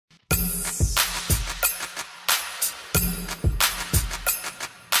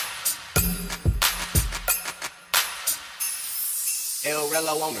El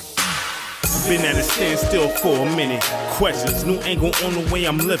Relo on it. Been at a standstill for a minute. Questions, new angle on the way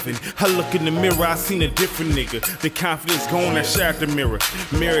I'm living. I look in the mirror, I seen a different nigga. The confidence gone, I shared the mirror.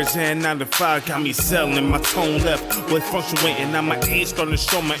 Mirrors and 9 to 5 got me selling. My tone left, was fluctuating. Now my age starting to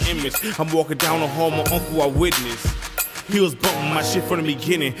show my image. I'm walking down the hall, my uncle I witnessed. He was bumping my shit from the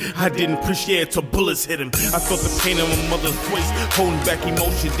beginning. I didn't appreciate it till bullets hit him. I felt the pain in my mother's voice, holding back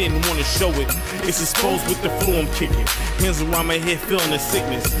emotion, didn't want to show it. It's exposed with the flu I'm kicking. Hands around my head, feeling the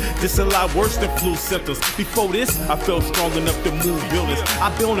sickness. This a lot worse than flu symptoms. Before this, I felt strong enough to move buildings.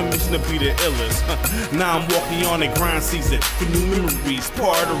 I've been on a mission to be the illest. Now I'm walking on a grind season for new memories,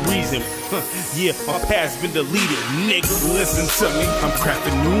 part of the reason. Yeah, my past been deleted, nigga. Listen to me, I'm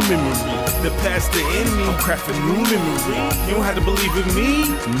crafting new memories. The past the enemy, I'm crafting new memories. You don't have to believe in me,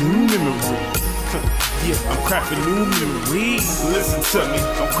 new memories. Yeah, I'm crafting new memories. Listen to me,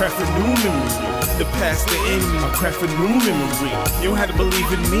 I'm crafting new memories. The past the enemy, I'm crafting new memories. You don't have to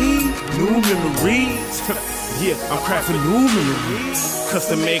believe in me, new memories. Yeah, I'm crafting new memories.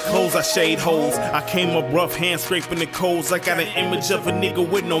 Custom made clothes, I shade holes. I came up rough, hand scraping the coals. I got an image of a nigga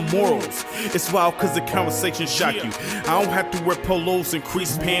with no morals. It's wild cause the conversation shock you. I don't have to wear polos and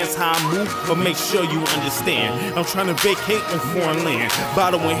creased pants how I move, but make sure you understand. I'm trying to vacate on foreign land.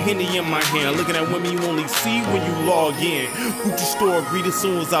 Bottle and Henny in my hand. Looking at women you only see when you log in. Gucci store greet as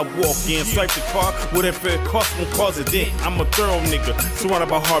soon as I walk in. Swipe the car, whatever it costs won't cause a dent. I'm a thorough nigga, surrounded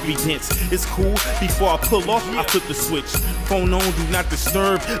by Harvey Dents. It's cool, before I pull off, I flip the switch. Phone on, do not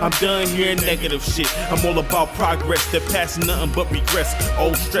disturb. I'm done hearing negative shit. I'm all about progress, the past nothing but regress.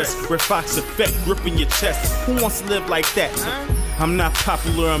 Old stress, red fox effect, gripping your chest. Who wants to live like that? I'm not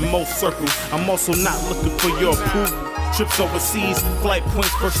popular in most circles. I'm also not looking for your approval. Trips overseas, flight points,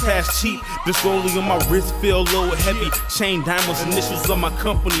 first class cheap. This rollie on my wrist feel a little heavy. Chain diamonds, initials of my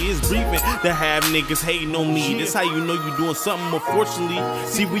company is breathing. To have niggas hating on me, this how you know you doing something. Unfortunately,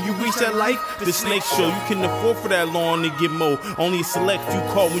 see when you reach that life, the snake show. You can afford for that long to get more. Only a select few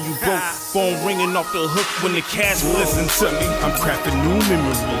call when you broke. Phone ringing off the hook when the cash. Listen to me, I'm crafting new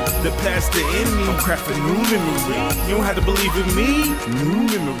memories. The past the enemy, I'm crafting new memories. You don't have to believe in me, new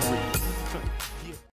memories.